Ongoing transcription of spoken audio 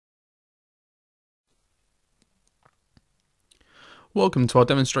Welcome to our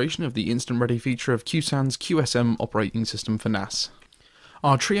demonstration of the instant ready feature of Qsan's QSM operating system for NAS.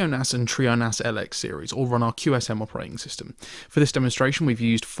 Our TrioNAS and TrioNAS LX series all run our QSM operating system. For this demonstration we've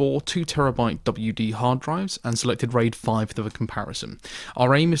used 4 2TB WD hard drives and selected RAID 5 for the comparison.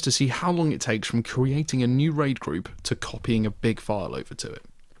 Our aim is to see how long it takes from creating a new RAID group to copying a big file over to it.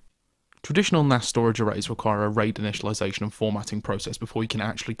 Traditional NAS storage arrays require a RAID initialization and formatting process before you can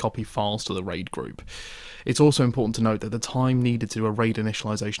actually copy files to the RAID group. It's also important to note that the time needed to do a RAID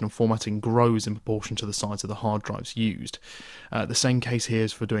initialization and formatting grows in proportion to the size of the hard drives used. The same case here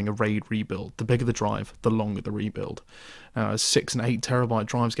is for doing a RAID rebuild. The bigger the drive, the longer the rebuild. As 6 and 8 terabyte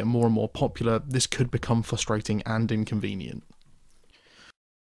drives get more and more popular, this could become frustrating and inconvenient.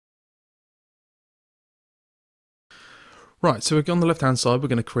 Right, so on the left hand side we're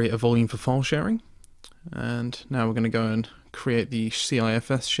going to create a volume for file sharing, and now we're going to go and create the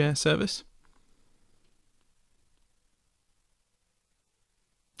CIFS share service.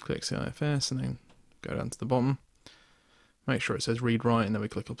 Click CIFS and then go down to the bottom, make sure it says read write, and then we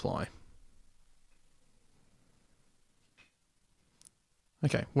click apply.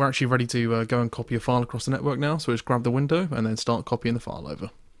 Okay, we're actually ready to go and copy a file across the network now, so just grab the window and then start copying the file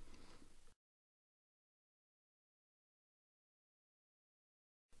over.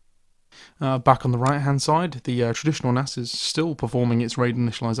 Back on the right hand side, the traditional NAS is still performing its RAID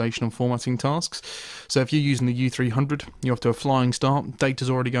initialization and formatting tasks. So if you're using the U300, you're off to a flying start, data's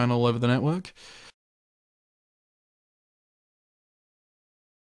already going all over the network.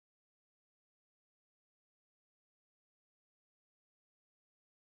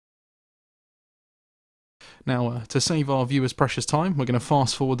 Now, to save our viewers precious time, we're going to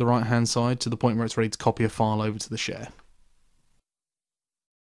fast forward the right hand side to the point where it's ready to copy a file over to the share.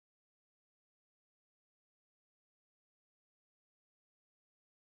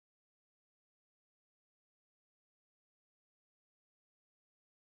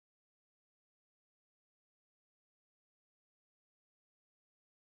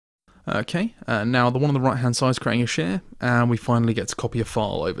 Okay, now the one on the right hand side is creating a share, and we finally get to copy a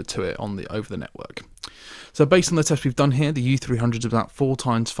file over to it over the network. So based on the test we've done here, the U300 is about 4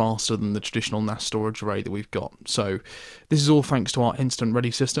 times faster than the traditional NAS storage array that we've got. So this is all thanks to our instant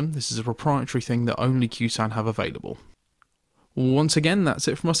ready system. This is a proprietary thing that only Qsan have available. Once again, that's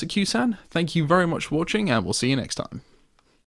it from us at Qsan. Thank you very much for watching, and we'll see you next time.